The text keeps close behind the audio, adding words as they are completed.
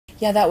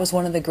Yeah, that was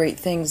one of the great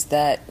things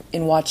that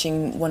in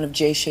watching one of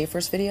Jay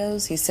Schaefer's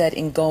videos, he said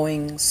in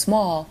going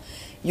small,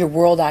 your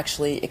world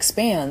actually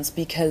expands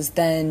because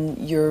then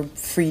you're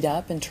freed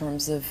up in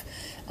terms of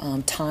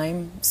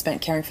time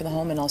spent caring for the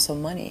home and also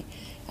money.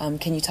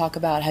 Can you talk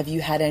about, have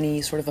you had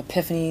any sort of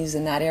epiphanies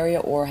in that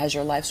area, or has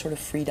your life sort of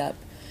freed up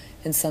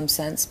in some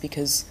sense?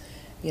 Because,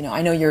 you know,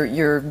 I know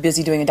you're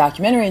busy doing a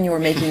documentary and you were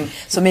making,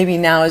 so maybe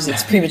now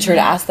it's premature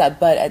to ask that,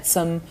 but at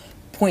some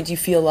point do you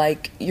feel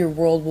like your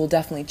world will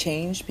definitely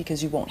change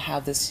because you won't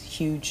have this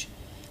huge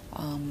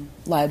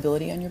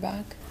liability on your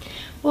back?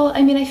 Well,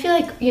 I mean, I feel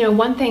like, you know,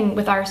 one thing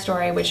with our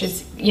story, which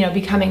is, you know,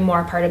 becoming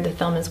more a part of the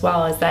film as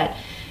well, is that,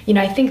 you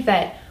know, I think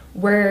that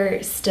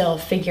we're still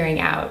figuring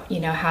out, you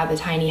know, how the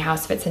tiny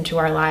house fits into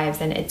our lives,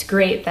 and it's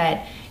great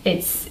that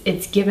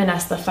it's given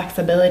us the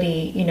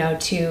flexibility, you know,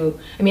 to,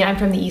 I mean, I'm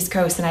from the East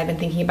Coast and I've been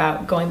thinking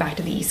about going back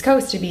to the East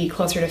Coast to be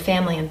closer to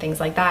family and things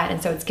like that,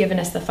 and so it's given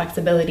us the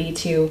flexibility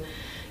to,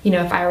 you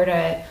know, if I were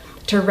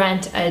to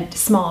rent a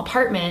small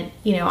apartment,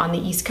 you know, on the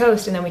East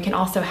Coast, and then we can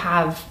also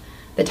have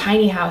the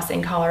tiny house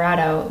in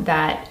Colorado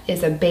that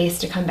is a base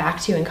to come back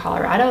to in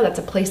Colorado. That's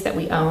a place that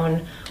we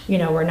own, you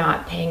know, we're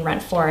not paying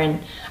rent for, and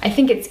I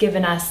think it's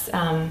given us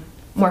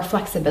more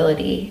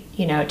flexibility,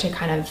 you know, to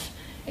kind of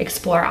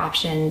explore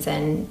options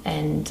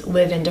and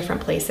live in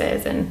different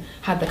places and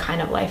have the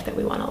kind of life that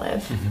we want to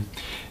live.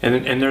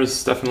 Mm-hmm. And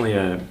there's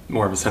definitely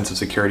more of a sense of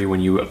security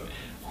when you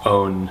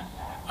own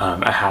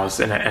a house,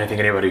 and I think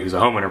anybody who's a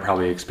homeowner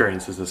probably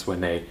experiences this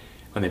when they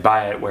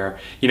buy it, where,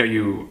 you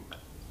know,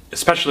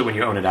 especially when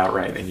you own it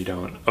outright and you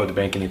don't owe the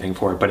bank anything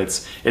for it, but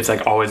it's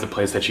like always a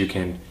place that you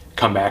can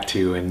come back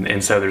to,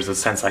 and so there's a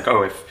sense like,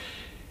 oh,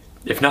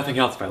 if nothing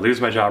else, if I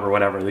lose my job or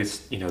whatever, at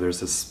least, you know,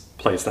 there's this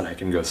place that I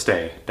can go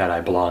stay, that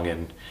I belong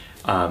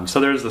in. So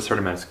there's a certain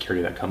amount of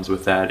security that comes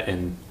with that,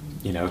 and,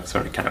 you know, it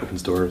sort of kind of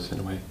opens doors in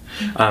a way.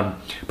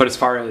 But as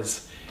far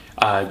as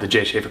the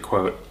Jay Schaefer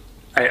quote,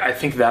 I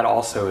think that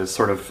also is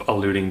sort of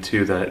alluding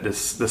to the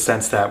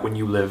sense that when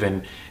you live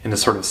in a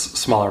sort of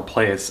smaller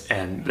place,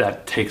 and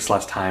that takes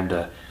less time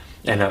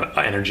and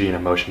energy and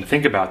emotion to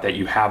think about, that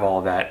you have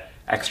all that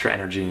extra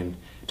energy and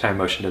time and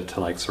emotion to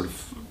like sort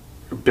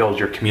of build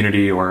your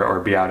community or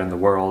be out in the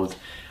world.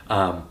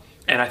 And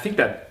I think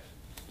that,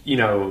 you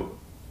know,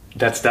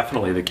 that's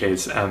definitely the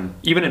case.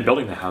 Even in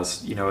building the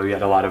house, you know, we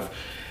had a lot of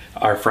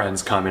our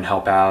friends come and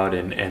help out,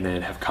 and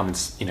then have come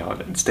and, you know,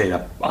 and stayed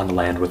up on the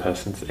land with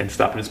us and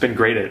stuff. And it's been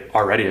great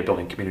already at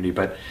building community.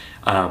 But,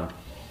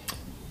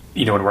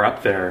 you know, when we're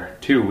up there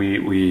too,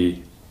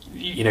 we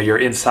you know, you're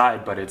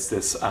inside, but it's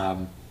this,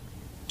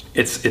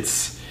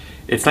 it's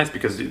nice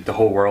because the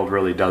whole world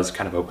really does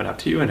kind of open up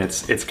to you. And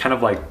it's kind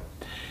of like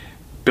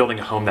building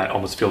a home that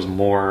almost feels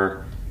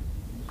more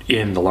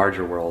in the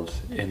larger world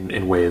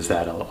in ways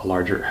that a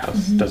larger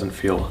house doesn't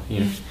feel,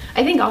 you know.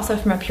 I think also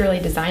from a purely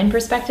design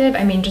perspective,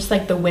 I mean, just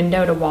like the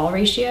window to wall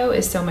ratio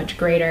is so much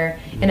greater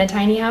in a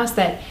tiny house,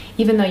 that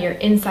even though you're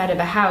inside of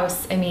a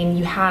house, I mean,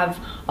 you have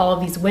all of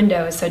these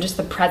windows, so just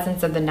the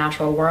presence of the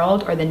natural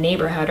world or the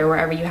neighborhood or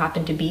wherever you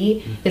happen to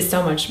be is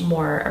so much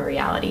more a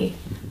reality.